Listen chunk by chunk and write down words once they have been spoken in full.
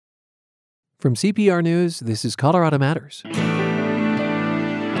From CPR News, this is Colorado Matters.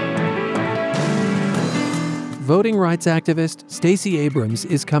 Voting rights activist Stacey Abrams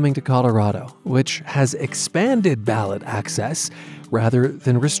is coming to Colorado, which has expanded ballot access rather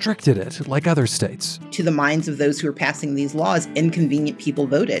than restricted it like other states. To the minds of those who are passing these laws, inconvenient people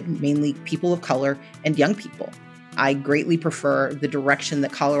voted, mainly people of color and young people. I greatly prefer the direction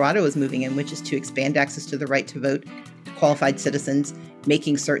that Colorado is moving in, which is to expand access to the right to vote to qualified citizens,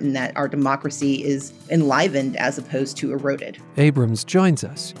 making certain that our democracy is enlivened as opposed to eroded. Abrams joins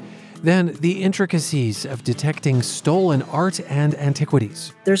us. Then the intricacies of detecting stolen art and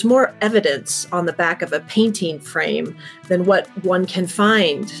antiquities. There's more evidence on the back of a painting frame than what one can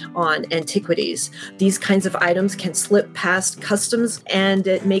find on antiquities. These kinds of items can slip past customs, and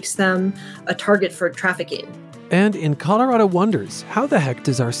it makes them a target for trafficking. And in Colorado Wonders, how the heck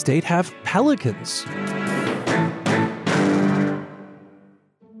does our state have pelicans?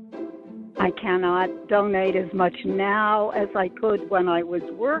 I cannot donate as much now as I could when I was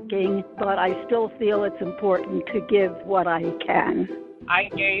working, but I still feel it's important to give what I can. I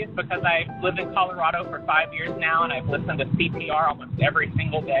gave because I've lived in Colorado for 5 years now, and I've listened to CPR almost every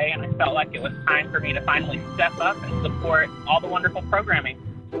single day, and I felt like it was time for me to finally step up and support all the wonderful programming.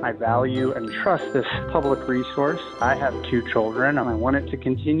 I value and trust this public resource. I have 2 children, and I want it to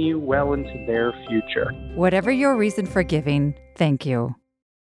continue well into their future. Whatever your reason for giving, thank you.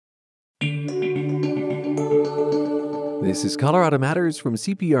 This is Colorado Matters from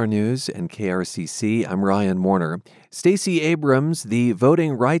CPR News and KRCC. I'm Ryan Warner. Stacey Abrams, the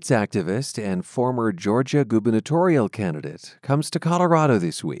voting rights activist and former Georgia gubernatorial candidate, comes to Colorado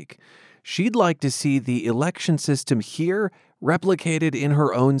this week. She'd like to see the election system here replicated in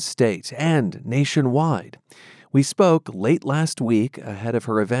her own state and nationwide. We spoke late last week ahead of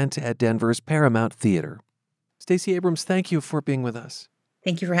her event at Denver's Paramount Theater. Stacey Abrams, thank you for being with us.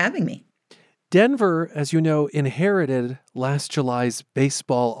 Thank you for having me. Denver, as you know, inherited last July's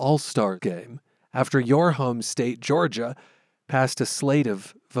baseball all-star game after your home state, Georgia, passed a slate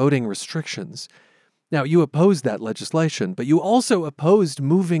of voting restrictions. Now, you opposed that legislation, but you also opposed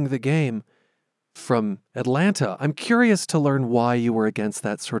moving the game from Atlanta. I'm curious to learn why you were against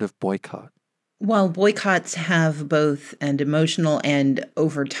that sort of boycott. Well, boycotts have both an emotional and,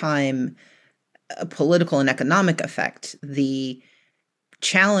 over time, a political and economic effect. The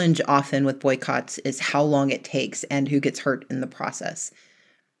challenge often with boycotts is how long it takes and who gets hurt in the process.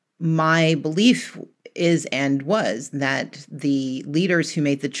 My belief is and was that the leaders who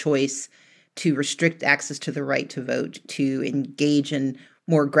made the choice to restrict access to the right to vote, to engage in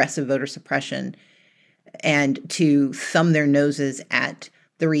more aggressive voter suppression, and to thumb their noses at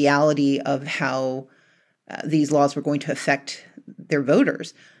the reality of how these laws were going to affect their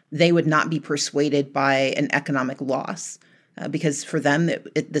voters, they would not be persuaded by an economic loss. Because for them,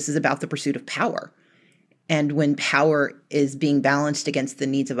 this is about the pursuit of power. And when power is being balanced against the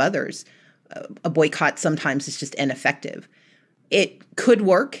needs of others, a boycott sometimes is just ineffective. It could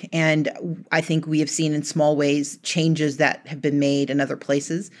work, and I think we have seen in small ways changes that have been made in other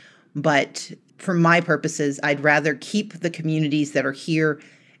places. But for my purposes, I'd rather keep the communities that are here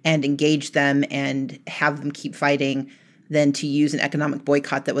and engage them and have them keep fighting than to use an economic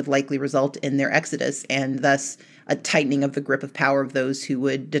boycott that would likely result in their exodus and thus a tightening of the grip of power of those who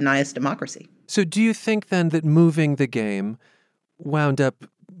would deny us democracy. So do you think then that moving the game wound up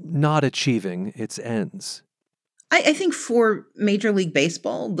not achieving its ends? I think for Major League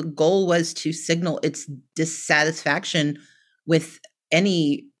Baseball, the goal was to signal its dissatisfaction with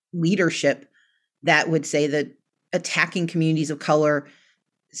any leadership that would say that attacking communities of color,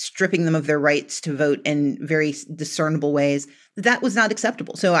 stripping them of their rights to vote in very discernible ways, that was not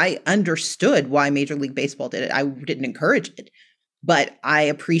acceptable. So I understood why Major League Baseball did it. I didn't encourage it, but I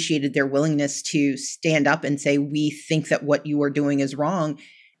appreciated their willingness to stand up and say, we think that what you are doing is wrong,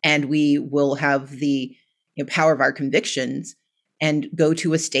 and we will have the power of our convictions and go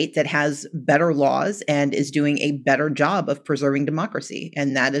to a state that has better laws and is doing a better job of preserving democracy.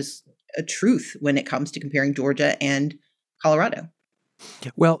 And that is a truth when it comes to comparing Georgia and Colorado.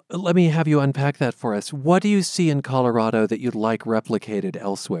 Well, let me have you unpack that for us. What do you see in Colorado that you'd like replicated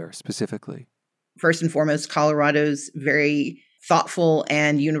elsewhere specifically? First and foremost, Colorado's very thoughtful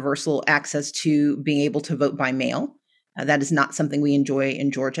and universal access to being able to vote by mail. That is not something we enjoy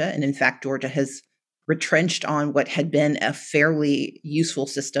in Georgia. And in fact, Georgia has retrenched on what had been a fairly useful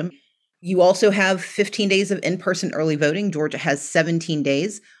system. You also have 15 days of in-person early voting. Georgia has 17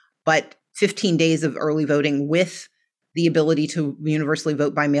 days, but 15 days of early voting with the ability to universally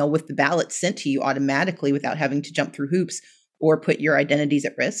vote by mail with the ballot sent to you automatically without having to jump through hoops or put your identities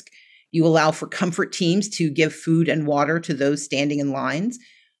at risk. You allow for comfort teams to give food and water to those standing in lines.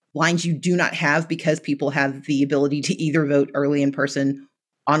 lines you do not have because people have the ability to either vote early in person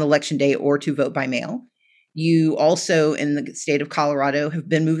on election day or to vote by mail. You also, in the state of Colorado, have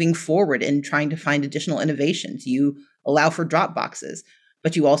been moving forward in trying to find additional innovations. You allow for drop boxes,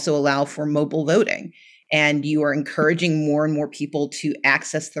 but you also allow for mobile voting. And you are encouraging more and more people to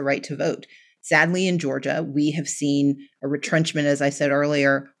access the right to vote. Sadly, in Georgia, we have seen a retrenchment, as I said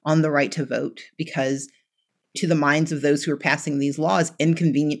earlier, on the right to vote because to the minds of those who are passing these laws,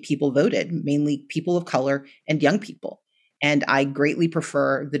 inconvenient people voted, mainly people of color and young people. And I greatly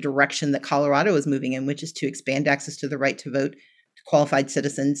prefer the direction that Colorado is moving in, which is to expand access to the right to vote to qualified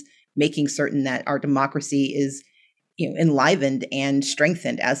citizens, making certain that our democracy is, enlivened and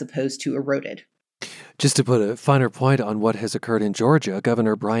strengthened as opposed to eroded. Just to put a finer point on what has occurred in Georgia,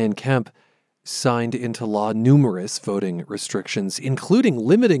 Governor Brian Kemp signed into law numerous voting restrictions, including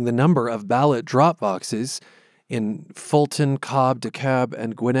limiting the number of ballot drop boxes in Fulton, Cobb, DeKalb,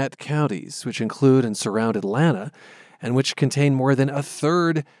 and Gwinnett counties, which include and surround Atlanta, and which contain more than a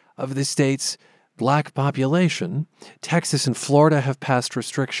third of the state's black population. Texas and Florida have passed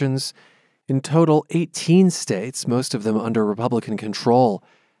restrictions. In total, 18 states, most of them under Republican control,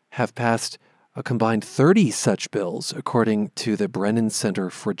 have passed a combined 30 such bills, according to the Brennan Center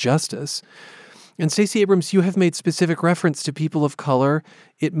for Justice. And Stacey Abrams, you have made specific reference to people of color.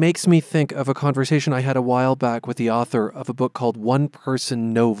 It makes me think of a conversation I had a while back with the author of a book called One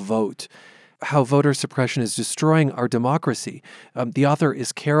Person, No Vote, How Voter Suppression is Destroying Our Democracy. The author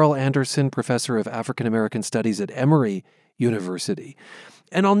is Carol Anderson, professor of African American Studies at Emory University.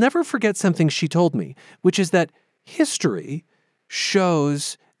 And I'll never forget something she told me, which is that history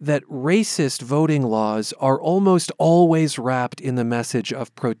shows that racist voting laws are almost always wrapped in the message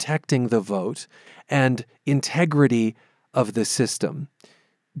of protecting the vote and integrity of the system.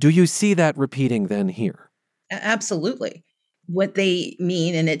 Do you see that repeating then here? Absolutely. What they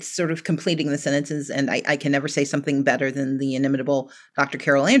mean, and it's sort of completing the sentences, and I can never say something better than the inimitable Dr.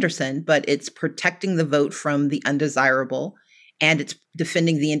 Carol Anderson, but it's protecting the vote from the undesirable, and it's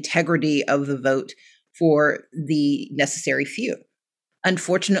defending the integrity of the vote for the necessary few.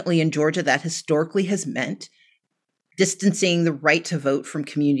 Unfortunately, in Georgia, that historically has meant distancing the right to vote from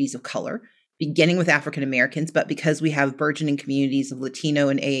communities of color, beginning with African Americans, but because we have burgeoning communities of Latino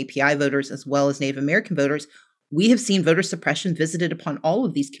and AAPI voters, as well as Native American voters, we have seen voter suppression visited upon all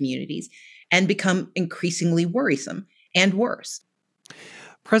of these communities and become increasingly worrisome and worse.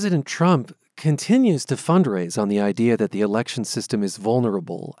 President Trump continues to fundraise on the idea that the election system is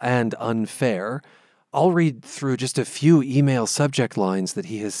vulnerable and unfair. I'll read through just a few email subject lines that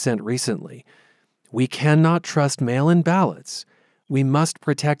he has sent recently. We cannot trust mail-in ballots. We must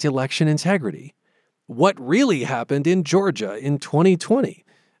protect election integrity. What really happened in Georgia in 2020,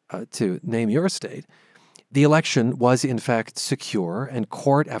 to name your state? The election was in fact secure, and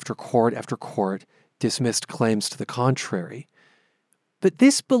court after court after court dismissed claims to the contrary. But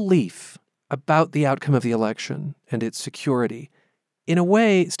this belief about the outcome of the election and its security, in a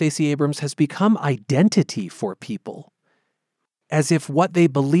way, Stacey Abrams, has become identity for people, as if what they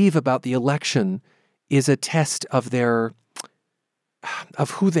believe about the election is a test of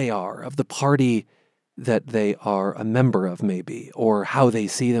who they are, of the party that they are a member of, maybe, or how they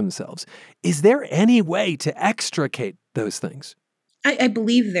see themselves. Is there any way to extricate those things? I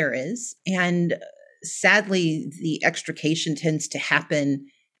believe there is. And sadly, the extrication tends to happen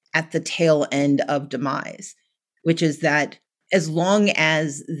at the tail end of demise, which is that as long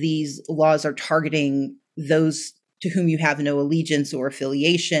as these laws are targeting those to whom you have no allegiance or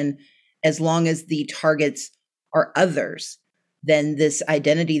affiliation, as long as the targets are others, then this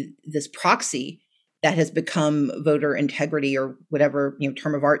identity, this proxy that has become voter integrity or whatever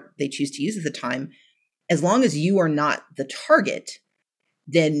term of art they choose to use at the time, as long as you are not the target,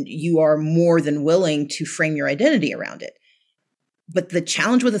 then you are more than willing to frame your identity around it. But the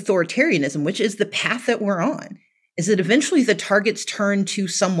challenge with authoritarianism, which is the path that we're on, is that eventually the targets turn to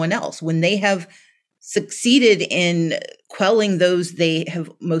someone else. When they have succeeded in quelling those they have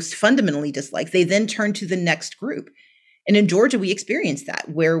most fundamentally disliked, they then turn to the next group. And in Georgia, we experienced that,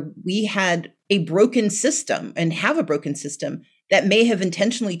 where we had a broken system and have a broken system that may have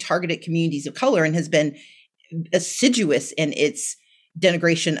intentionally targeted communities of color and has been assiduous in its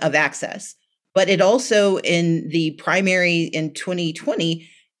denigration of access. But it also, in the primary in 2020,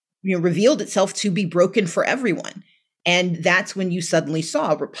 revealed itself to be broken for everyone. And that's when you suddenly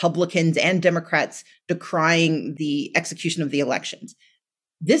saw Republicans and Democrats decrying the execution of the elections.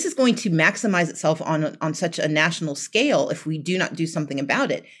 This is going to maximize itself on such a national scale if we do not do something about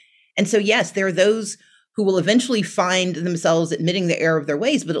it. And so, yes, there are those who will eventually find themselves admitting the error of their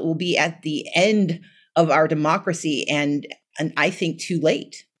ways, but it will be at the end of our democracy and I think too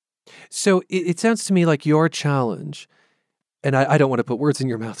late. So it sounds to me like your challenge, and I don't want to put words in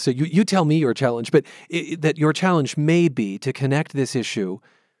your mouth, so you tell me your challenge, but that your challenge may be to connect this issue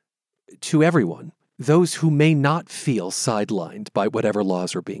to everyone, those who may not feel sidelined by whatever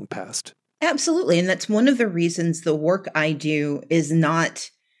laws are being passed. Absolutely. And that's one of the reasons the work I do is not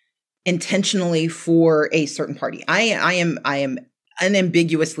intentionally for a certain party. I am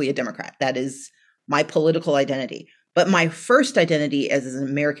unambiguously a Democrat. That is my political identity. But my first identity is as an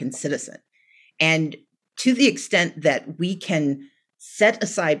American citizen. And to the extent that we can set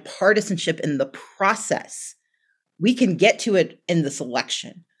aside partisanship in the process, we can get to it in this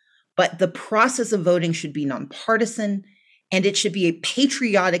election. But the process of voting should be nonpartisan, and it should be a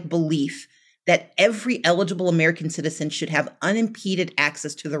patriotic belief that every eligible American citizen should have unimpeded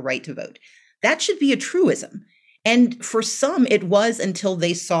access to the right to vote. That should be a truism. And for some, it was until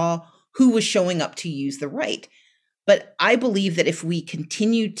they saw who was showing up to use the right. But I believe that if we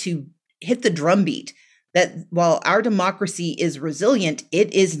continue to hit the drumbeat, that while our democracy is resilient,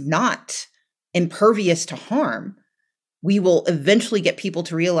 it is not impervious to harm. We will eventually get people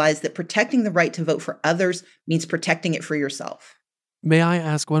to realize that protecting the right to vote for others means protecting it for yourself. May I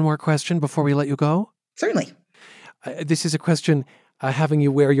ask one more question before we let you go? Certainly. This is a question having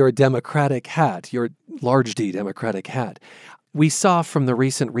you wear your Democratic hat, your large D Democratic hat. We saw from the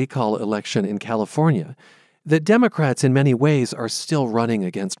recent recall election in California that Democrats in many ways are still running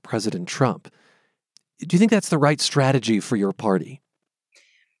against President Trump. Do you think that's the right strategy for your party?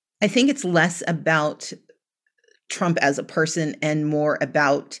 I think it's less about Trump as a person and more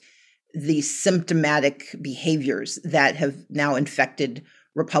about the symptomatic behaviors that have now infected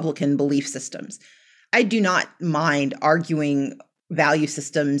Republican belief systems. I do not mind arguing value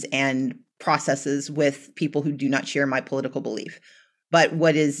systems and processes with people who do not share my political belief. But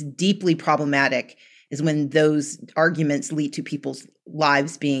what is deeply problematic is when those arguments lead to people's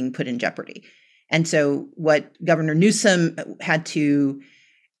lives being put in jeopardy. And so what Governor Newsom had to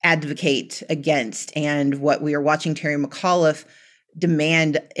advocate against and what we are watching Terry McAuliffe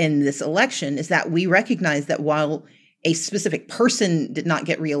demand in this election is that we recognize that while a specific person did not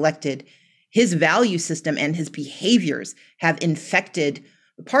get reelected, his value system and his behaviors have infected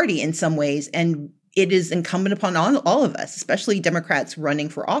the party in some ways. And it is incumbent upon all of us, especially Democrats running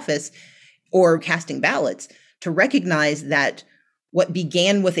for office or casting ballots, to recognize that what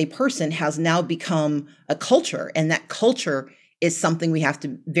began with a person has now become a culture. And that culture is something we have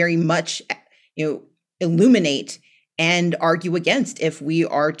to very much, illuminate and argue against if we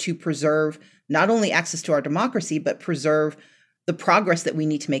are to preserve not only access to our democracy, but preserve the progress that we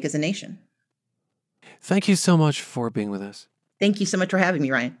need to make as a nation. Thank you so much for being with us. Thank you so much for having me,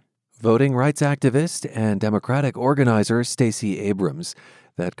 Ryan. Voting rights activist and Democratic organizer Stacey Abrams.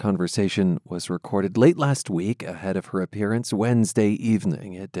 That conversation was recorded late last week ahead of her appearance Wednesday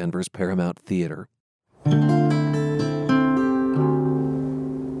evening at Denver's Paramount Theater.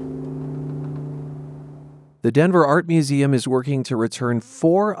 The Denver Art Museum is working to return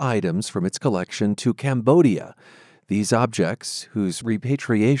 4 items from its collection to Cambodia. These objects, whose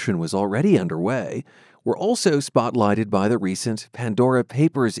repatriation was already underway, were also spotlighted by the recent Pandora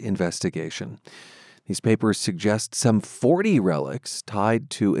Papers investigation. These papers suggest some 40 relics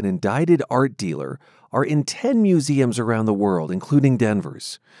tied to an indicted art dealer are in 10 museums around the world, including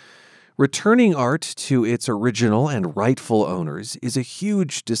Denver's. Returning art to its original and rightful owners is a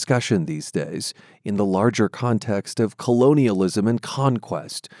huge discussion these days in the larger context of colonialism and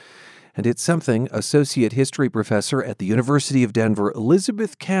conquest. And it's something Associate History Professor at the University of Denver,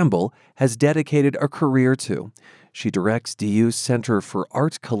 Elizabeth Campbell, has dedicated a career to. She directs DU's Center for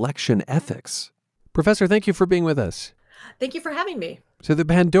Art Collection Ethics. Professor, thank you for being with us. Thank you for having me. So the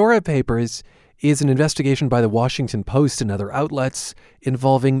Pandora Papers is an investigation by the Washington Post and other outlets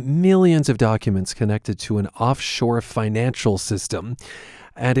involving millions of documents connected to an offshore financial system.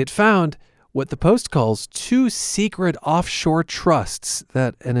 And it found what the Post calls 2 secret offshore trusts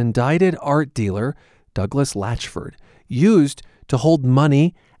that an indicted art dealer, Douglas Latchford, used to hold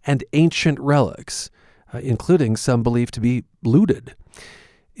money and ancient relics, including some believed to be looted.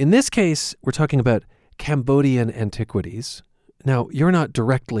 In this case, we're talking about Cambodian antiquities. Now, you're not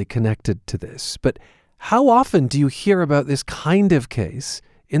directly connected to this, but how often do you hear about this kind of case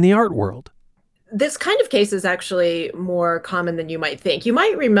in the art world? This kind of case is actually more common than you might think. You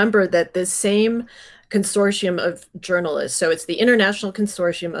might remember that this same consortium of journalists. So it's the International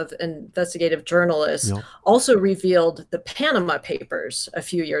Consortium of Investigative Journalists, Yeah. also revealed the Panama Papers a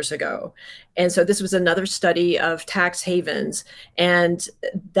few years ago. And so this was another study of tax havens. And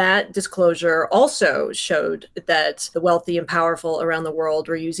that disclosure also showed that the wealthy and powerful around the world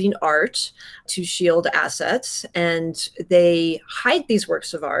were using art to shield assets. And they hide these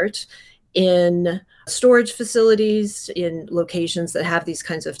works of art in storage facilities, in locations that have these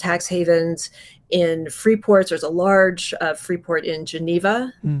kinds of tax havens, in free ports. There's a large free port in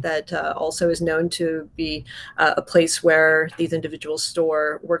Geneva that also is known to be a place where these individuals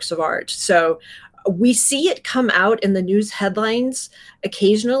store works of art. So we see it come out in the news headlines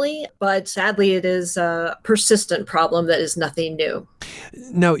occasionally, but sadly it is a persistent problem that is nothing new.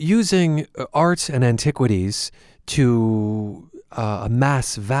 Now, using art and antiquities to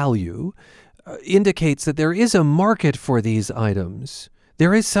amass value indicates that there is a market for these items.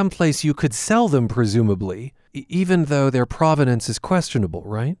 There is some place you could sell them, presumably, even though their provenance is questionable,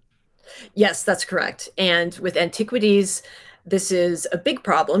 right? Yes, that's correct. And with antiquities, this is a big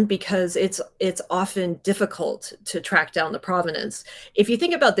problem because it's often difficult to track down the provenance. If you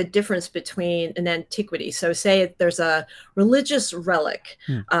think about the difference between an antiquity, so say there's a religious relic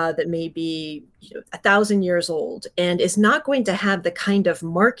that may be 1,000 years old and is not going to have the kind of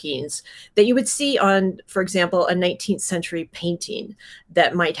markings that you would see on, for example, a 19th century painting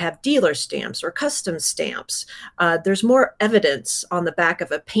that might have dealer stamps or custom stamps. There's more evidence on the back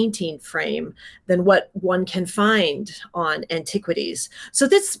of a painting frame than what one can find on antiquities. So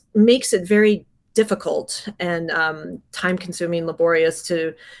this makes it very difficult and time-consuming, laborious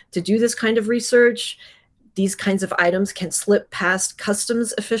to do this kind of research. These kinds of items can slip past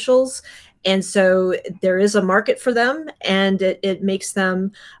customs officials. And so there is a market for them, and it makes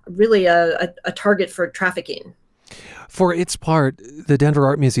them really a target for trafficking. For its part, the Denver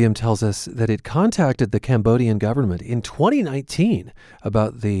Art Museum tells us that it contacted the Cambodian government in 2019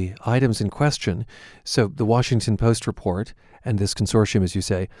 about the items in question. So the Washington Post report and this consortium, as you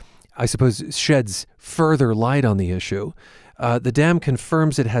say, I suppose sheds further light on the issue. The dam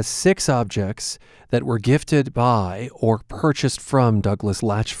confirms it has 6 objects that were gifted by or purchased from Douglas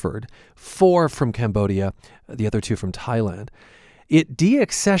Latchford, 4 from Cambodia, the other 2 from Thailand. It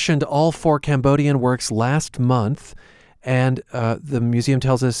deaccessioned all 4 Cambodian works last month, and the museum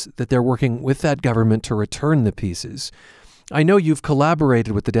tells us that they're working with that government to return the pieces. I know you've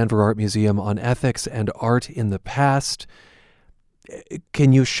collaborated with the Denver Art Museum on ethics and art in the past.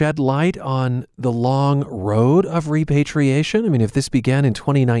 Can you shed light on the long road of repatriation? I mean, if this began in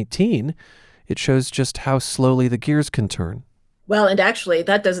 2019, it shows just how slowly the gears can turn. Well, and actually,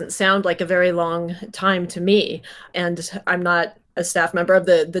 that doesn't sound like a very long time to me. And I'm not a staff member of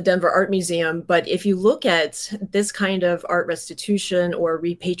the Denver Art Museum, but if you look at this kind of art restitution or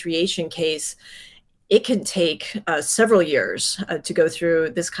repatriation case, it can take several years to go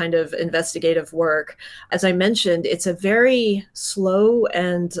through this kind of investigative work. As I mentioned, it's a very slow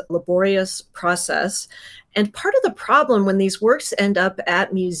and laborious process. And part of the problem when these works end up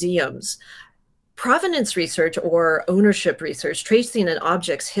at museums, provenance research or ownership research, tracing an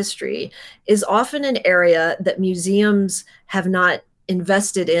object's history, is often an area that museums have not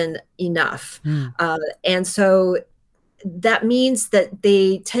invested in enough. And so that means that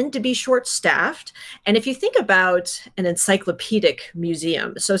they tend to be short-staffed. And if you think about an encyclopedic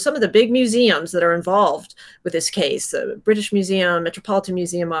museum, so some of the big museums that are involved with this case, the British Museum, Metropolitan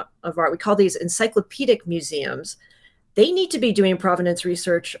Museum of Art, we call these encyclopedic museums. They need to be doing provenance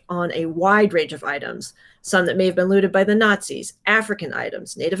research on a wide range of items, some that may have been looted by the Nazis, African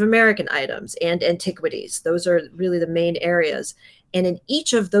items, Native American items, and antiquities. Those are really the main areas. And in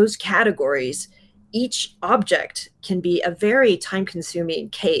each of those categories, each object can be a very time-consuming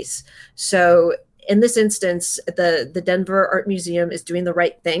case. So in this instance, the Denver Art Museum is doing the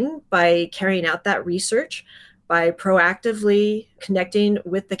right thing by carrying out that research, by proactively connecting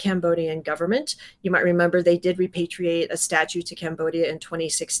with the Cambodian government. You might remember they did repatriate a statue to Cambodia in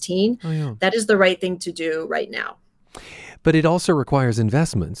 2016. Oh, yeah. That is the right thing to do right now. But it also requires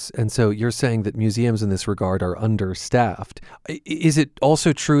investments. And so you're saying that museums in this regard are understaffed. Is it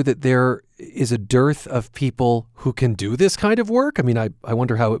also true that there is a dearth of people who can do this kind of work? I mean, I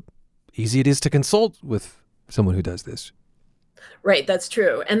wonder how easy it is to consult with someone who does this. Right, that's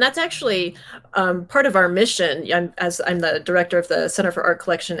true. And that's actually part of our mission. I'm the director of the Center for Art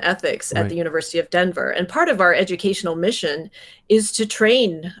Collection Ethics at the University of Denver. And part of our educational mission is to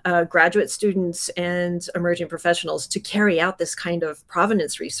train graduate students and emerging professionals to carry out this kind of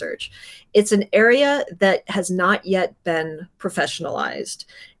provenance research. It's an area that has not yet been professionalized.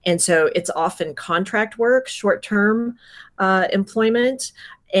 And so it's often contract work, short-term employment.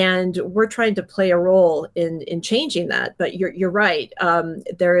 And we're trying to play a role in changing that. But you're right.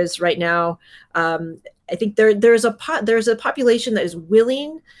 There is right now, I think there's a population that is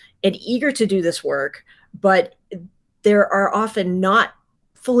willing and eager to do this work, but there are often not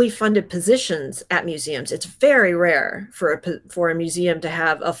fully funded positions at museums. It's very rare for a museum to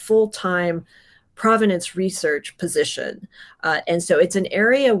have a full-time provenance research position. And so it's an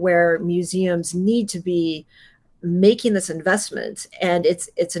area where museums need to be making this investment. And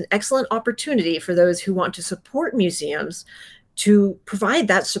it's an excellent opportunity for those who want to support museums to provide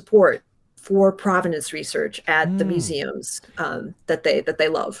that support for provenance research at the museums that they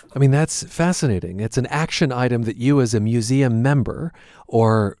love. I mean, that's fascinating. It's an action item that you as a museum member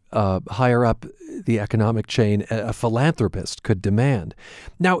or higher up the economic chain, a philanthropist could demand.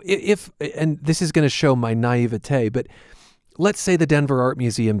 Now, and this is going to show my naivete, but let's say the Denver Art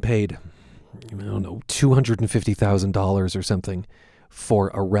Museum paid, I don't know, $250,000 or something for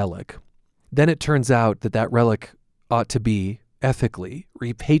a relic. Then it turns out that relic ought to be ethically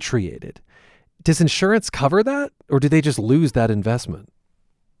repatriated. Does insurance cover that, or do they just lose that investment?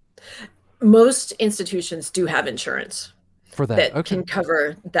 Most institutions do have insurance for that can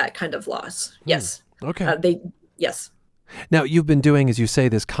cover that kind of loss. Yes. Okay. Yes. Now, you've been doing, as you say,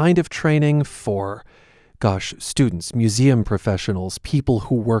 this kind of training for, students, museum professionals, people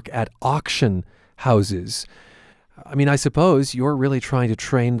who work at auction houses. I mean, I suppose you're really trying to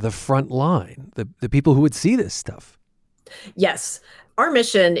train the front line, the people who would see this stuff. Yes. Our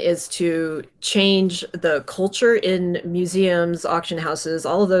mission is to change the culture in museums, auction houses,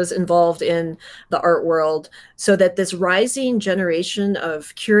 all of those involved in the art world, so that this rising generation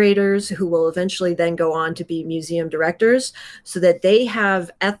of curators who will eventually then go on to be museum directors, so that they have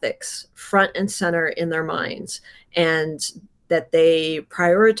ethics front and center in their minds, and that they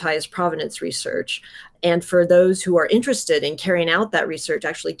prioritize provenance research. And for those who are interested in carrying out that research,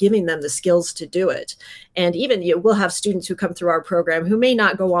 actually giving them the skills to do it. And even we'll have students who come through our program who may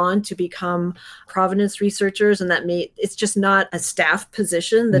not go on to become provenance researchers, and it's just not a staff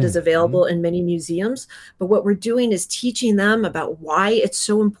position that is available in many museums. But what we're doing is teaching them about why it's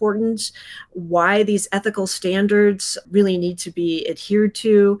so important, why these ethical standards really need to be adhered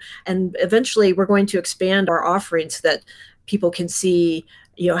to. And eventually we're going to expand our offerings so that people can see,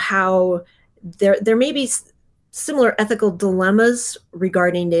 how there may be similar ethical dilemmas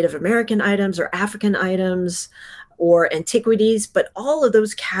regarding Native American items or African items or antiquities, but all of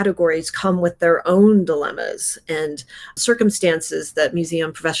those categories come with their own dilemmas and circumstances that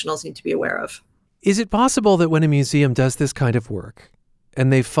museum professionals need to be aware of. Is it possible that when a museum does this kind of work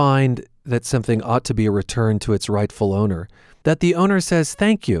and they find that something ought to be returned to its rightful owner, that the owner says,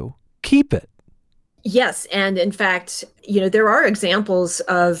 "Thank you, keep it"? Yes. And in fact, there are examples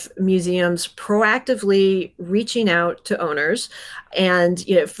of museums proactively reaching out to owners. And,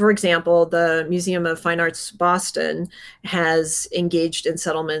 for example, the Museum of Fine Arts Boston has engaged in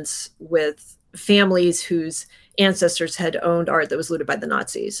settlements with families whose ancestors had owned art that was looted by the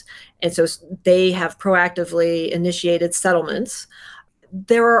Nazis. And so they have proactively initiated settlements.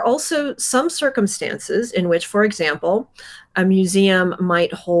 There are also some circumstances in which, for example, a museum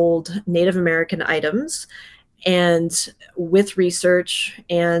might hold Native American items, and with research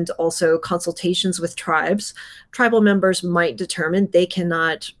and also consultations with tribal members might determine they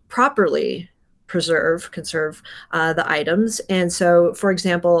cannot properly conserve the items. And so, for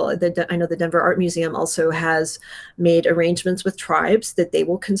example, I know the Denver Art Museum also has made arrangements with tribes that they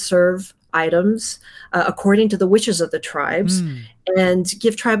will conserve items according to the wishes of the tribes and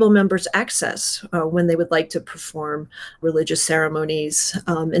give tribal members access when they would like to perform religious ceremonies.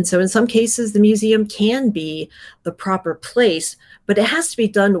 And so in some cases, the museum can be the proper place, but it has to be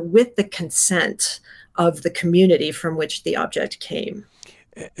done with the consent of the community from which the object came.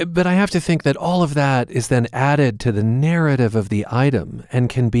 But I have to think that all of that is then added to the narrative of the item and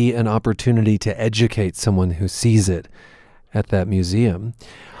can be an opportunity to educate someone who sees it at that museum.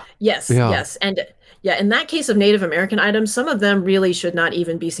 Yes, yes. And in that case of Native American items, some of them really should not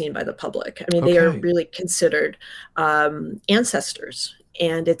even be seen by the public. I mean, they are really considered ancestors,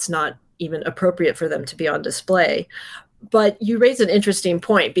 and it's not even appropriate for them to be on display. But you raise an interesting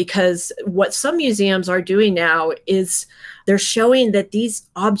point, because what some museums are doing now is they're showing that these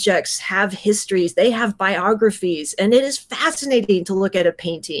objects have histories, they have biographies, and it is fascinating to look at a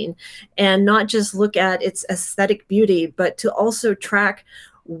painting and not just look at its aesthetic beauty, but to also track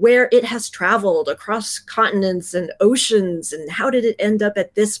where it has traveled across continents and oceans, and how did it end up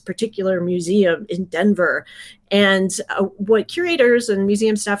at this particular museum in Denver. And what curators and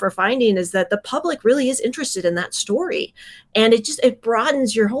museum staff are finding is that the public really is interested in that story. And it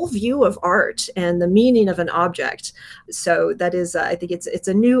broadens your whole view of art and the meaning of an object. So that is, I think it's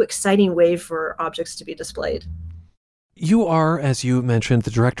a new, exciting way for objects to be displayed. You are, as you mentioned,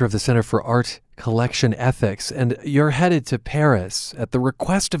 the director of the Center for Art Collection Ethics, and you're headed to Paris at the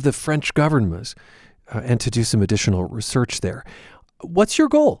request of the French government and to do some additional research there. What's your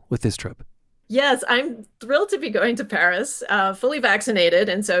goal with this trip? Yes, I'm thrilled to be going to Paris, fully vaccinated,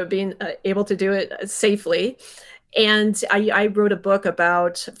 and so being able to do it safely. And I wrote a book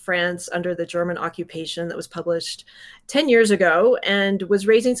about France under the German occupation that was published 10 years ago and was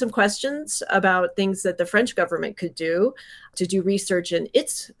raising some questions about things that the French government could do to do research in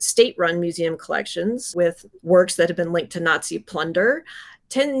its state-run museum collections with works that have been linked to Nazi plunder.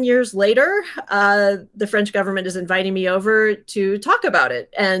 10 years later, the French government is inviting me over to talk about it.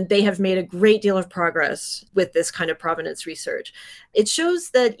 And they have made a great deal of progress with this kind of provenance research. It shows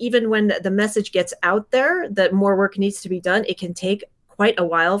that even when the message gets out there that more work needs to be done, it can take quite a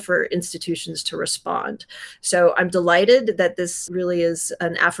while for institutions to respond. So I'm delighted that this really is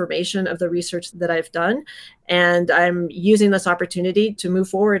an affirmation of the research that I've done. And I'm using this opportunity to move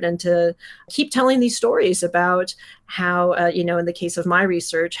forward and to keep telling these stories about how, in the case of my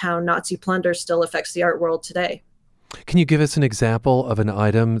research, how Nazi plunder still affects the art world today. Can you give us an example of an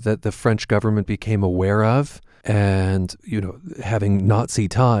item that the French government became aware of and, having Nazi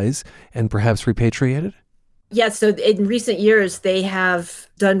ties and perhaps repatriated? Yes, so in recent years, they have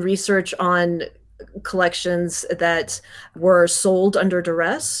done research on collections that were sold under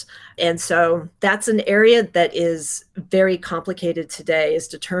duress. And so that's an area that is very complicated today, is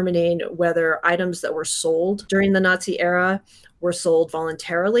determining whether items that were sold during the Nazi era were sold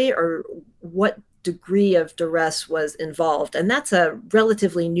voluntarily or what degree of duress was involved. And that's a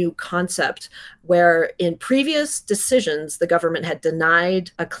relatively new concept where in previous decisions, the government had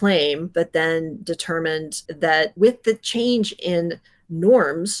denied a claim, but then determined that with the change in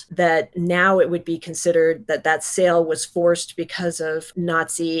norms, that now it would be considered that that sale was forced because of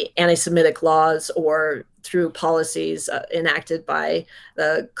Nazi anti-Semitic laws or through policies enacted by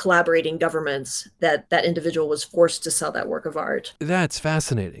the collaborating governments, that individual was forced to sell that work of art. That's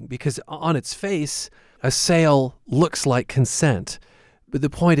fascinating because on its face, a sale looks like consent. But the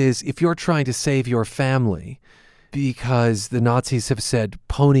point is, if you're trying to save your family because the Nazis have said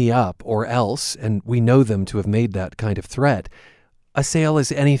pony up or else, and we know them to have made that kind of threat, a sale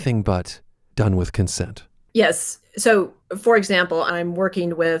is anything but done with consent. Yes. So, for example, I'm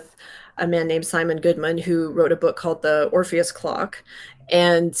working with a man named Simon Goodman who wrote a book called The Orpheus Clock.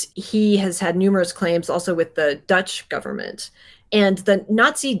 And he has had numerous claims also with the Dutch government. And the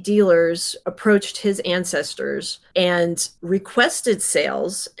Nazi dealers approached his ancestors and requested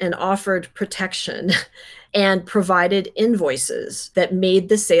sales and offered protection and provided invoices that made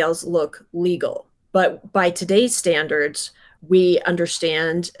the sales look legal. But by today's standards, we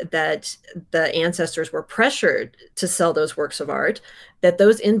understand that the ancestors were pressured to sell those works of art, that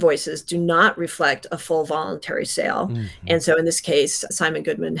those invoices do not reflect a full voluntary sale. Mm-hmm. And so in this case, Simon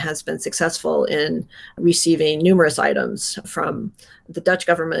Goodman has been successful in receiving numerous items from the Dutch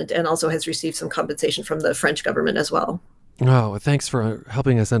government and also has received some compensation from the French government as well. Oh, thanks for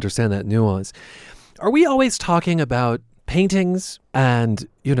helping us understand that nuance. Are we always talking about paintings and,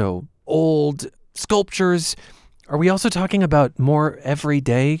 old sculptures? Are we also talking about more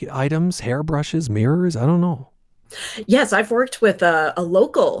everyday items, hairbrushes, mirrors? I don't know. Yes, I've worked with a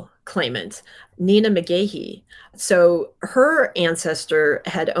local claimant, Nina McGahey. So her ancestor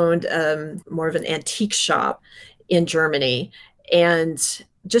had owned more of an antique shop in Germany. And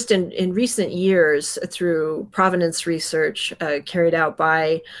just in recent years, through provenance research carried out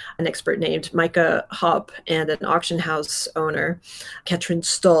by an expert named Micah Hopp and an auction house owner, Katrin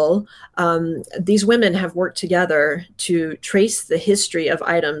Stoll, these women have worked together to trace the history of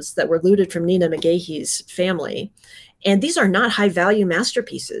items that were looted from Nina McGahey's family. And these are not high-value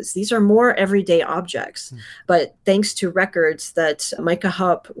masterpieces. These are more everyday objects. But thanks to records that Micah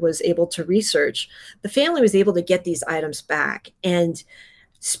Hopp was able to research, the family was able to get these items back. And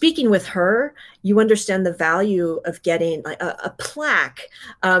speaking with her, you understand the value of getting a plaque,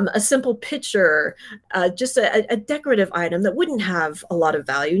 a simple picture, just a decorative item that wouldn't have a lot of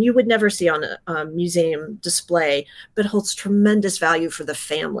value and you would never see on a museum display, but holds tremendous value for the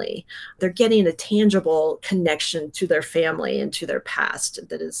family. They're getting a tangible connection to their family and to their past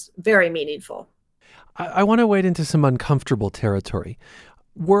that is very meaningful. I want to wade into some uncomfortable territory.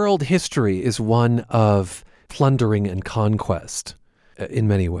 World history is one of plundering and conquest. in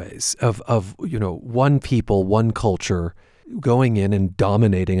many ways of one people, one culture going in and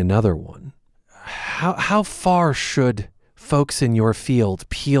dominating another one. How far should folks in your field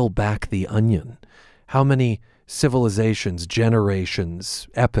peel back the onion? How many civilizations, generations,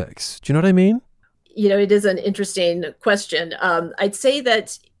 epochs? Do you know what I mean? It is an interesting question. I'd say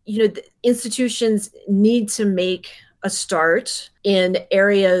that, the institutions need to make a start in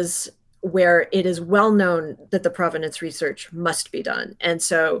areas where it is well known that the provenance research must be done. And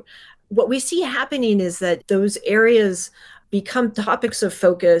so what we see happening is that those areas become topics of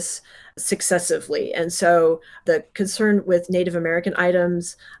focus successively. And so the concern with Native American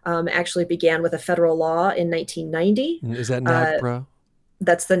items actually began with a federal law in 1990. Is that NAGPRA?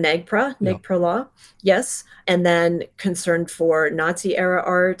 That's the NAGPRA law, yes. And then concern for Nazi-era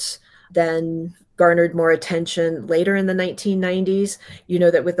art, then garnered more attention later in the 1990s.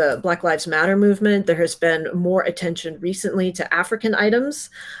 That with the Black Lives Matter movement, there has been more attention recently to African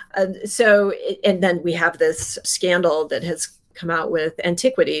items. And then we have this scandal that has come out with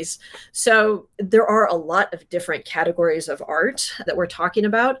antiquities. So there are a lot of different categories of art that we're talking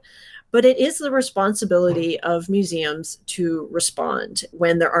about. But it is the responsibility of museums to respond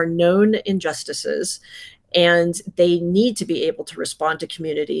when there are known injustices, and they need to be able to respond to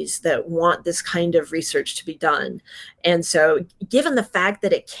communities that want this kind of research to be done. And so given the fact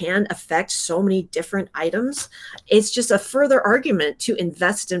that it can affect so many different items, it's just a further argument to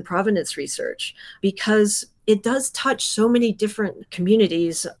invest in provenance research, because it does touch so many different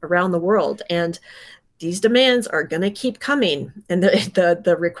communities around the world. And these demands are going to keep coming, and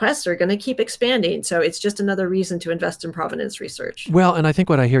the requests are going to keep expanding. So it's just another reason to invest in provenance research. Well, and I think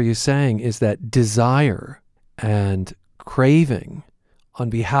what I hear you saying is that desire and craving on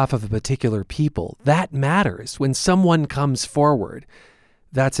behalf of a particular people, that matters. When someone comes forward,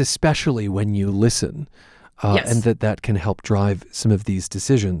 that's especially when you listen, Yes. and that can help drive some of these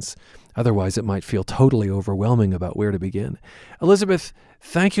decisions. Otherwise, it might feel totally overwhelming about where to begin. Elizabeth,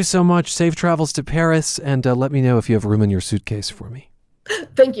 thank you so much. Safe travels to Paris, and let me know if you have room in your suitcase for me.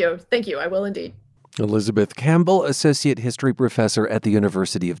 Thank you. I will indeed. Elizabeth Campbell, Associate History Professor at the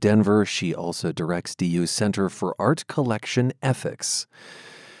University of Denver. She also directs DU's Center for Art Collection Ethics.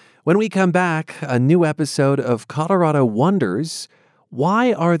 When we come back, a new episode of Colorado Wonders.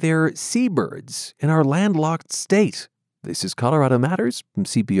 Why are there seabirds in our landlocked state? This is Colorado Matters from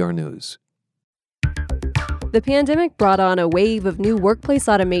CPR News. The pandemic brought on a wave of new workplace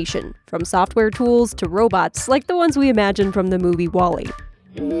automation, from software tools to robots like the ones we imagine from the movie WALL-E.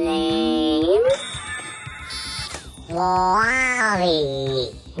 Name? WALL-E.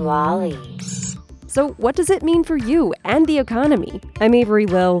 So what does it mean for you and the economy? I'm Avery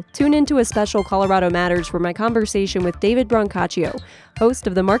Lill. Tune into a special Colorado Matters for my conversation with David Brancaccio, host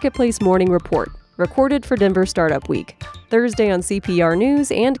of the Marketplace Morning Report, recorded for Denver Startup Week, Thursday on CPR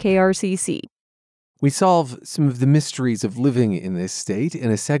News and KRCC. We solve some of the mysteries of living in this state in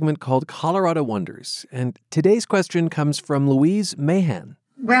a segment called Colorado Wonders. And today's question comes from Louise Mahan.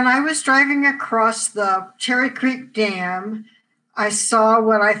 When I was driving across the Cherry Creek Dam, I saw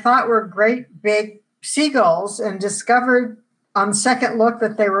what I thought were great big seagulls and discovered on second look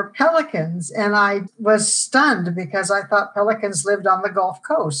that they were pelicans. And I was stunned because I thought pelicans lived on the Gulf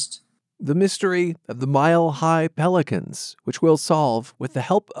Coast. The mystery of the mile-high pelicans, which we'll solve with the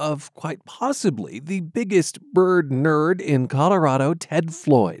help of quite possibly the biggest bird nerd in Colorado, Ted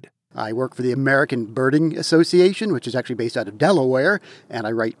Floyd. I work for the American Birding Association, which is actually based out of Delaware, and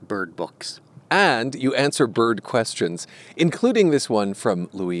I write bird books. And you answer bird questions, including this one from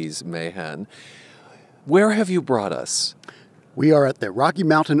Louise Mahan. Where have you brought us? We are at the Rocky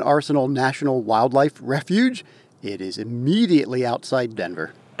Mountain Arsenal National Wildlife Refuge. It is immediately outside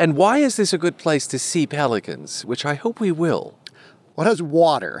Denver. And why is this a good place to see pelicans, which I hope we will? Well, it has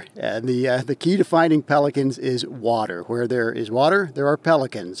water, and the key to finding pelicans is water. Where there is water, there are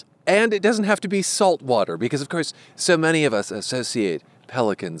pelicans. And it doesn't have to be salt water, because, of course, so many of us associate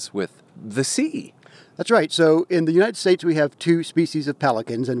pelicans with the sea. That's right. So in the United States, we have two species of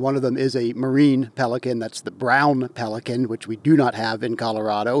pelicans, and one of them is a marine pelican. That's the brown pelican, which we do not have in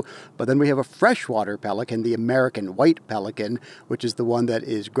Colorado. But then we have a freshwater pelican, the American white pelican, which is the one that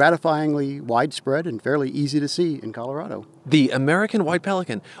is gratifyingly widespread and fairly easy to see in Colorado. The American white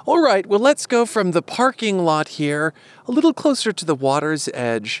pelican. All right, well, let's go from the parking lot here a little closer to the water's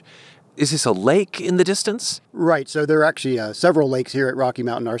edge. Is this a lake in the distance? Right. So there are actually several lakes here at Rocky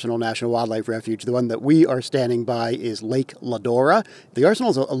Mountain Arsenal National Wildlife Refuge. The one that we are standing by is Lake Ladora. The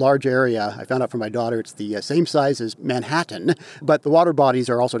arsenal is a large area. I found out from my daughter it's the same size as Manhattan, but the water bodies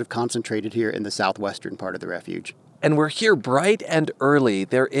are all sort of concentrated here in the southwestern part of the refuge. And we're here bright and early.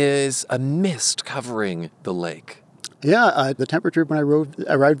 There is a mist covering the lake. Yeah, the temperature when I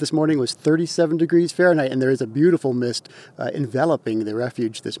arrived this morning was 37 degrees Fahrenheit, and there is a beautiful mist enveloping the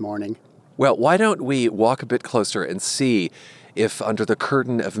refuge this morning. Well, why don't we walk a bit closer and see if under the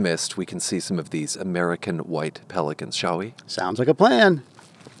curtain of mist we can see some of these American white pelicans, shall we? Sounds like a plan.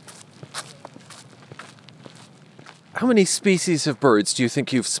 How many species of birds do you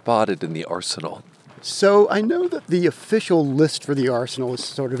think you've spotted in the arsenal? So I know that the official list for the arsenal is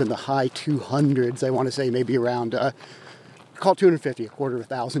sort of in the high 200s. I want to say maybe around, call 250,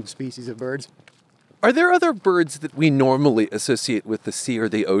 250,000 species of birds. Are there other birds that we normally associate with the sea or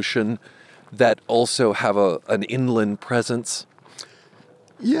the ocean that also have an inland presence?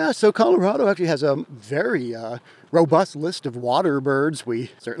 Yeah, so Colorado actually has a very robust list of water birds.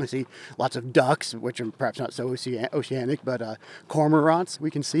 We certainly see lots of ducks, which are perhaps not so oceanic, but cormorants we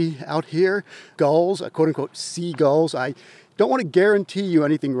can see out here, gulls, quote-unquote seagulls. I don't want to guarantee you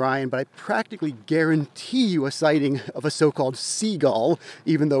anything, Ryan, but I practically guarantee you a sighting of a so-called seagull,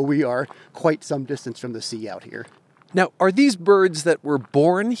 even though we are quite some distance from the sea out here. Now, are these birds that were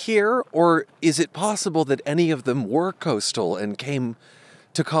born here, or is it possible that any of them were coastal and came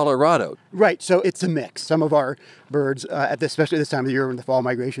to Colorado? Right, so it's a mix. Some of our birds, especially this time of the year in the fall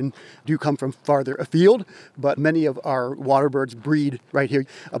migration, do come from farther afield, but many of our water birds breed right here.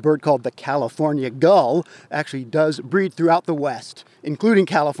 A bird called the California gull actually does breed throughout the West, including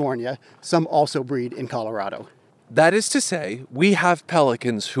California. Some also breed in Colorado. That is to say, we have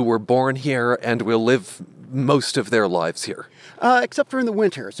pelicans who were born here and will live most of their lives here. Except for in the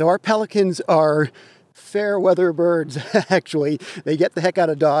winter. So our pelicans are fair weather birds, actually. They get the heck out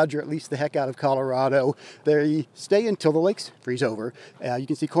of Dodge, or at least the heck out of Colorado. They stay until the lakes freeze over. You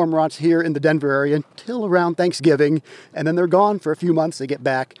can see cormorants here in the Denver area until around Thanksgiving, and then they're gone for a few months. They get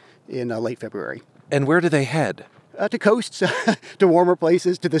back in late February. And where do they head? To coasts, to warmer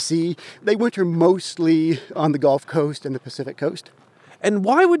places, to the sea. They winter mostly on the Gulf Coast and the Pacific Coast. And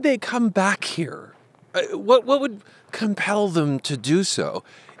why would they come back here? What would compel them to do so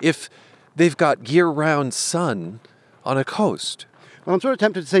if they've got year-round sun on a coast? Well, I'm sort of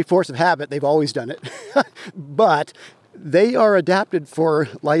tempted to say force of habit. They've always done it. But they are adapted for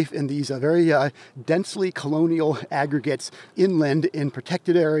life in these very densely colonial aggregates inland in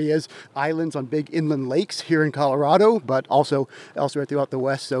protected areas, islands on big inland lakes here in Colorado, but also elsewhere throughout the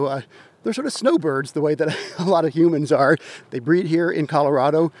West. So they're sort of snowbirds the way that a lot of humans are. They breed here in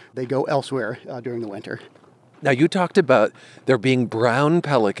Colorado. They go elsewhere during the winter. Now, you talked about there being brown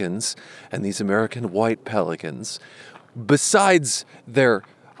pelicans and these American white pelicans. Besides their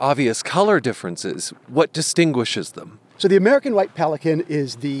obvious color differences, what distinguishes them? So the American white pelican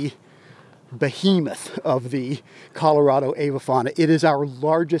is the behemoth of the Colorado avifauna. It is our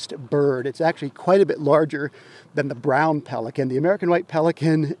largest bird. It's actually quite a bit larger than the brown pelican. The American white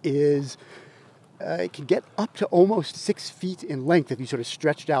pelican is it can get up to almost 6 feet in length if you sort of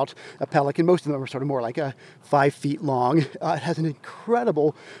stretched out a pelican. Most of them are sort of more like 5 feet long. It has an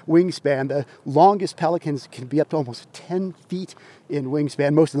incredible wingspan. The longest pelicans can be up to almost 10 feet in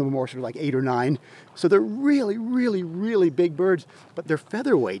wingspan. Most of them are more sort of like 8 or 9. So they're really, really, really big birds, but they're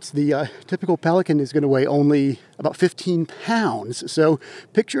featherweights. The typical pelican is going to weigh only about 15 pounds. So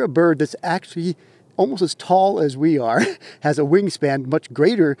picture a bird that's actually almost as tall as we are, has a wingspan much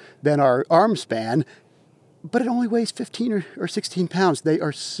greater than our arm span, but it only weighs 15 or 16 pounds. They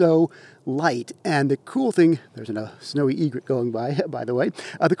are so light. And the cool thing, there's a snowy egret going by the way.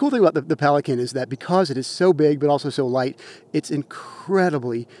 The cool thing about the pelican is that because it is so big but also so light, it's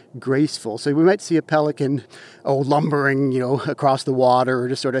incredibly graceful. So we might see a pelican, lumbering, across the water or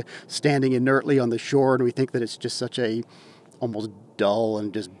just sort of standing inertly on the shore, and we think that it's just such a almost dull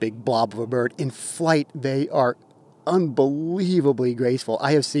and just big blob of a bird. In flight, they are unbelievably graceful.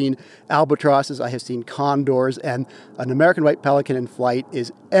 I have seen albatrosses, I have seen condors, and an American white pelican in flight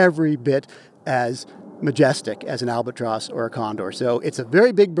is every bit as majestic as an albatross or a condor. So it's a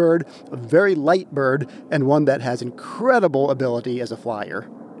very big bird, a very light bird, and one that has incredible ability as a flyer.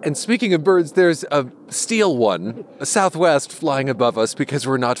 And speaking of birds, there's a steel one, a Southwest, flying above us because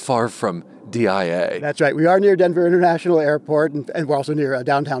we're not far from DIA. That's right. We are near Denver International Airport, and we're also near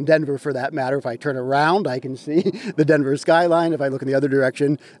downtown Denver for that matter. If I turn around, I can see the Denver skyline. If I look in the other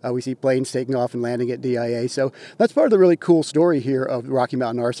direction, we see planes taking off and landing at DIA. So that's part of the really cool story here of the Rocky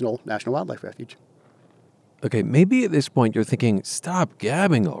Mountain Arsenal National Wildlife Refuge. Okay, maybe at this point you're thinking, stop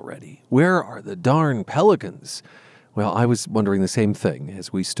gabbing already. Where are the darn pelicans? Well, I was wondering the same thing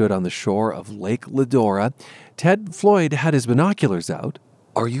as we stood on the shore of Lake Ledora. Ted Floyd had his binoculars out.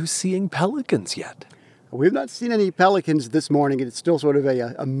 Are you seeing pelicans yet? We've not seen any pelicans this morning. It's still sort of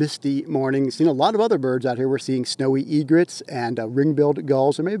a misty morning. Seen a lot of other birds out here. We're seeing snowy egrets and ring-billed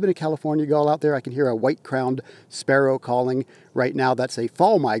gulls. There may have been a California gull out there. I can hear a white-crowned sparrow calling right now. That's a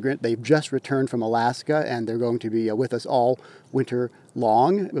fall migrant. They've just returned from Alaska, and they're going to be with us all winter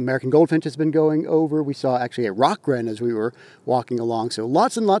long. American goldfinch has been going over. We saw actually a rock wren as we were walking along. So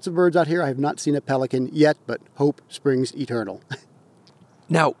lots and lots of birds out here. I have not seen a pelican yet, but hope springs eternal.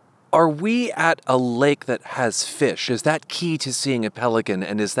 Now, are we at a lake that has fish? Is that key to seeing a pelican,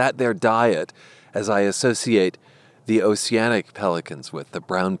 and is that their diet, as I associate the oceanic pelicans with the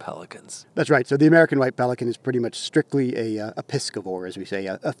brown pelicans? That's right. So the American white pelican is pretty much strictly a piscivore, as we say,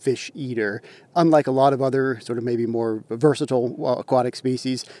 a fish eater. Unlike a lot of other sort of maybe more versatile aquatic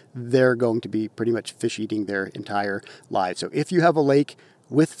species, they're going to be pretty much fish eating their entire lives. So if you have a lake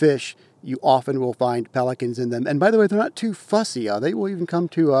with fish, you often will find pelicans in them. And by the way, they're not too fussy. They will even come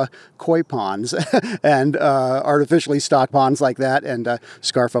to koi ponds and artificially stocked ponds like that and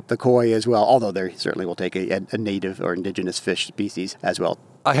scarf up the koi as well, although they certainly will take a native or indigenous fish species as well.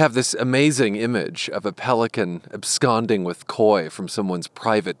 I have this amazing image of a pelican absconding with koi from someone's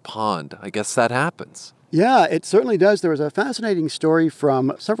private pond. I guess that happens. Yeah, it certainly does. There was a fascinating story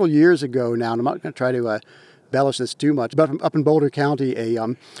from several years ago now, and I'm not going to try to embellish this too much, but up in Boulder County,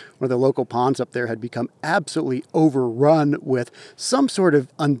 one of the local ponds up there had become absolutely overrun with some sort of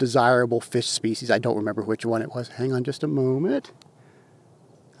undesirable fish species. I don't remember which one it was. Hang on just a moment.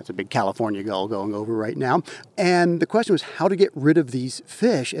 That's a big California gull going over right now. And the question was how to get rid of these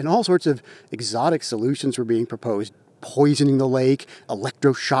fish, and all sorts of exotic solutions were being proposed. Poisoning the lake,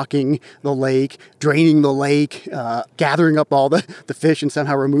 electroshocking the lake, draining the lake, gathering up all the fish and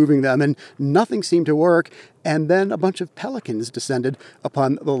somehow removing them, and nothing seemed to work. And then a bunch of pelicans descended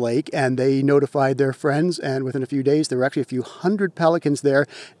upon the lake, and they notified their friends, and within a few days there were actually a few hundred pelicans there,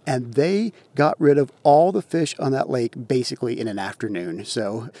 and they got rid of all the fish on that lake basically in an afternoon.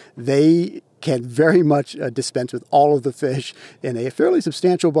 So they can very much dispense with all of the fish in a fairly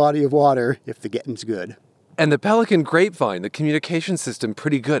substantial body of water if the getting's good. And the pelican grapevine, the communication system,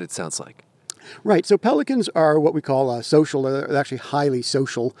 pretty good, it sounds like. Right. So pelicans are what we call social, they're actually highly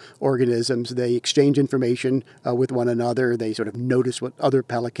social organisms. They exchange information with one another. They sort of notice what other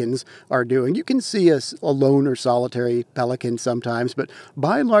pelicans are doing. You can see a lone or solitary pelican sometimes, but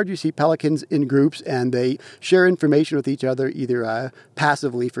by and large you see pelicans in groups, and they share information with each other, either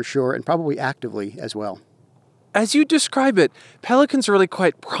passively for sure and probably actively as well. As you describe it, pelicans are really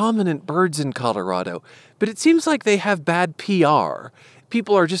quite prominent birds in Colorado, but it seems like they have bad PR.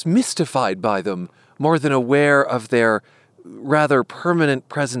 People are just mystified by them more than aware of their rather permanent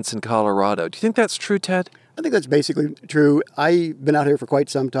presence in Colorado. Do you think that's true, Ted? I think that's basically true. I've been out here for quite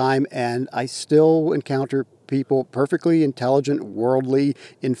some time, and I still encounter people, perfectly intelligent, worldly,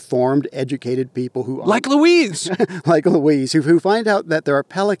 informed, educated people who like Louise, who find out that there are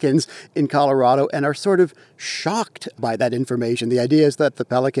pelicans in Colorado and are sort of shocked by that information. The idea is that the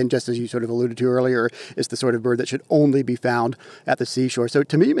pelican, just as you sort of alluded to earlier, is the sort of bird that should only be found at the seashore. So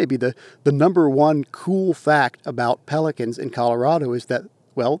to me, maybe the number one cool fact about pelicans in Colorado is that,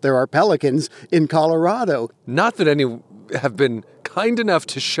 well, there are pelicans in Colorado. Not that any have been kind enough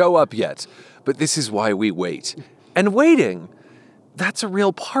to show up yet, but this is why we wait. And waiting, that's a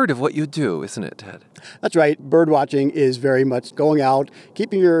real part of what you do, isn't it, Ted? That's right. Bird watching is very much going out,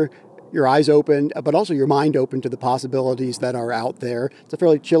 keeping your eyes open, but also your mind open to the possibilities that are out there. It's a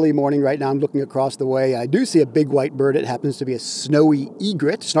fairly chilly morning right now. I'm looking across the way. I do see a big white bird. It happens to be a snowy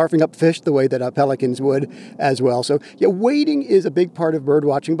egret, snarfing up fish the way that pelicans would as well. So yeah, waiting is a big part of bird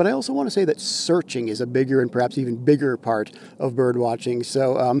watching, but I also want to say that searching is a bigger and perhaps even bigger part of bird watching.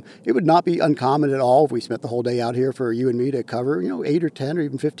 So it would not be uncommon at all if we spent the whole day out here for you and me to cover, 8 or 10 or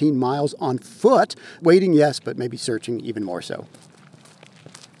even 15 miles on foot. Waiting, yes, but maybe searching even more so.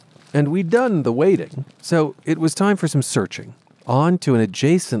 And we'd done the waiting, so it was time for some searching. On to an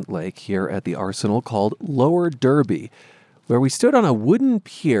adjacent lake here at the Arsenal called Lower Derby, where we stood on a wooden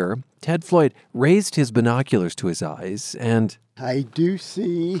pier. Ted Floyd raised his binoculars to his eyes, and I do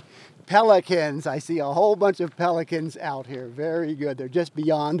see pelicans. I see a whole bunch of pelicans out here. Very good. They're just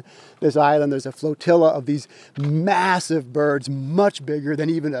beyond this island. There's a flotilla of these massive birds, much bigger than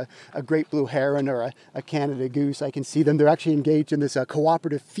even a great blue heron or a Canada goose. I can see them. They're actually engaged in this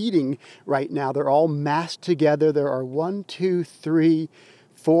cooperative feeding right now. They're all massed together. There are 1, 2, 3,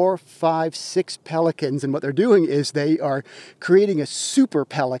 4, 5, 6 pelicans, and what they're doing is they are creating a super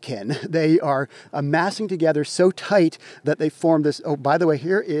pelican. They are amassing together so tight that they form this. Oh, by the way,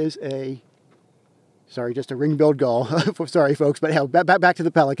 here is a Sorry, just a ring-billed gull. Sorry, folks, but back to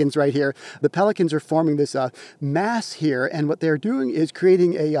the pelicans right here. The pelicans are forming this mass here, and what they're doing is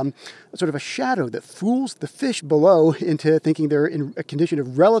creating a sort of a shadow that fools the fish below into thinking they're in a condition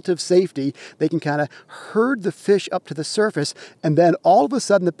of relative safety. They can kind of herd the fish up to the surface, and then all of a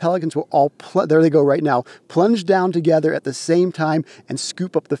sudden the pelicans will all, there they go right now, plunge down together at the same time and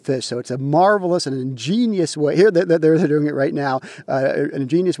scoop up the fish. So it's a marvelous and ingenious way. Here, they're doing it right now, an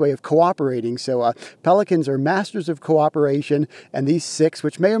ingenious way of cooperating. So pelicans are masters of cooperation, and these 6,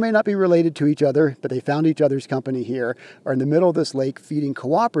 which may or may not be related to each other, but they found each other's company here, are in the middle of this lake feeding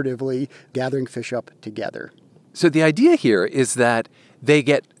cooperatively, gathering fish up together. So the idea here is that they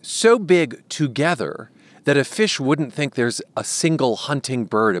get so big together that a fish wouldn't think there's a single hunting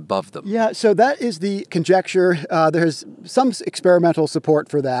bird above them. Yeah, so that is the conjecture. There's some experimental support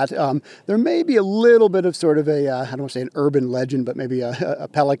for that. There may be a little bit of sort of I don't want to say an urban legend, but maybe a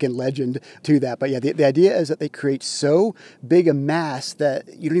pelican legend to that. But yeah, the idea is that they create so big a mass that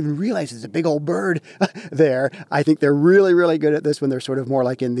you don't even realize there's a big old bird there. I think they're really, really good at this when they're sort of more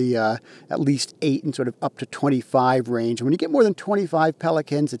like in the at least 8 and sort of up to 25 range. And when you get more than 25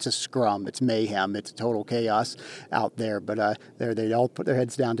 pelicans, it's a scrum, it's mayhem, it's total chaos out there, but they all put their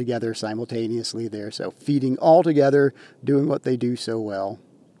heads down together simultaneously there, so feeding all together, doing what they do so well.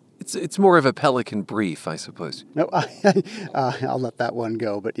 It's more of a pelican brief, I suppose. No, I'll let that one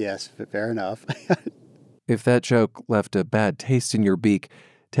go, but yes, fair enough. If that joke left a bad taste in your beak,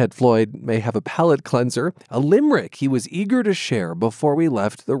 Ted Floyd may have a palate cleanser, a limerick he was eager to share before we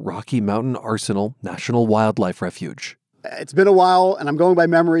left the Rocky Mountain Arsenal National Wildlife Refuge. It's been a while, and I'm going by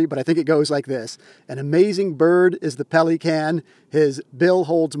memory, but I think it goes like this. An amazing bird is the pelican. His bill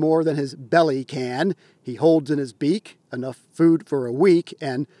holds more than his belly can. He holds in his beak enough food for a week,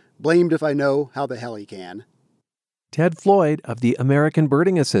 and blamed if I know how the hell he can. Ted Floyd of the American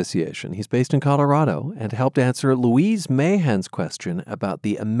Birding Association. He's based in Colorado and helped answer Louise Mahan's question about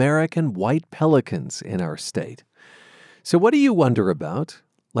the American white pelicans in our state. So what do you wonder about?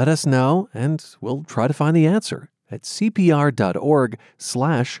 Let us know, and we'll try to find the answer at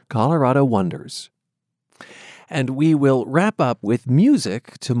cpr.org/Colorado Wonders. And we will wrap up with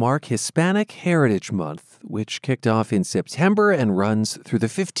music to mark Hispanic Heritage Month, which kicked off in September and runs through the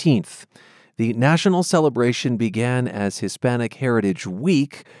 15th. The national celebration began as Hispanic Heritage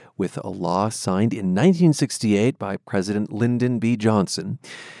Week with a law signed in 1968 by President Lyndon B. Johnson.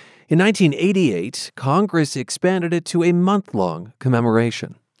 In 1988, Congress expanded it to a month-long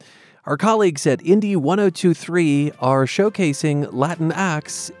commemoration. Our colleagues at Indie 102.3 are showcasing Latin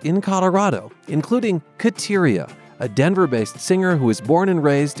acts in Colorado, including Kateria, a Denver-based singer who was born and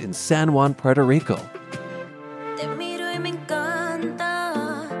raised in San Juan, Puerto Rico. Te miro y me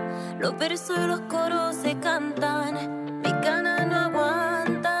encanta, los versos y los coros se cantan, mi ganas no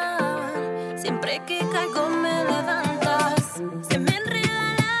aguantan, siempre que caigo me levantas, se me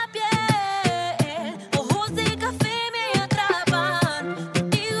enreda la piel, ojos de café me atrapan,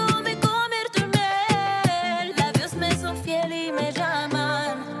 contigo me convierto en miel, labios me son fiel y me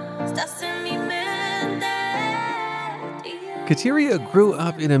llaman, estás en mi mente. Kateria grew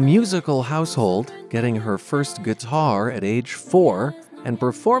up in a musical household, getting her first guitar at age 4 and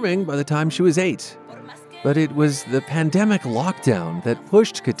performing by the time she was 8. But it was the pandemic lockdown that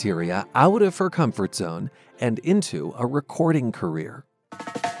pushed Kateria out of her comfort zone and into a recording career.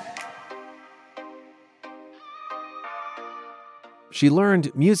 She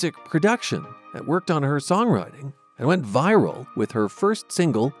learned music production and worked on her songwriting and went viral with her first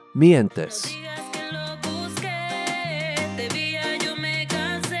single, Mientes.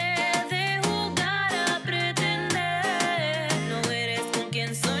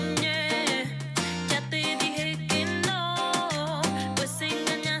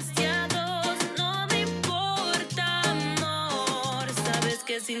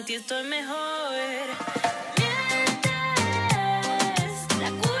 Sin ti estoy mejor.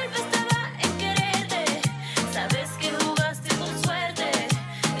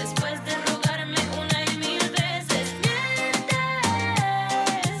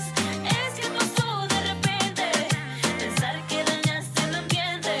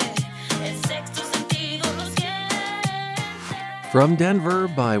 From Denver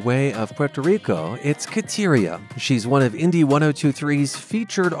by way of Puerto Rico, it's Kateria. She's one of Indie 102.3's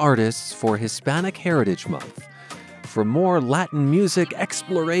featured artists for Hispanic Heritage Month. For more Latin music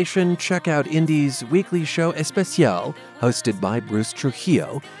exploration, check out Indie's weekly show Especial, hosted by Bruce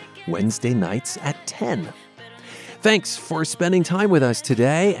Trujillo, Wednesday nights at 10. Thanks for spending time with us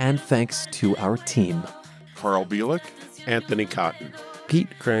today, and thanks to our team. Carl Bielik, Anthony Cotton,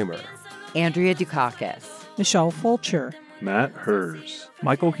 Pete Kramer, Andrea Dukakis, Michelle Fulcher, Matt Hers,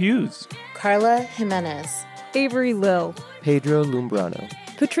 Michael Hughes, Carla Jimenez, Avery Lill, Pedro Lumbrano,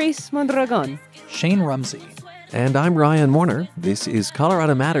 Patrice Mondragon, Shane Rumsey. And I'm Ryan Warner. This is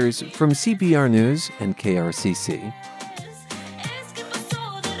Colorado Matters from CPR News and KRCC.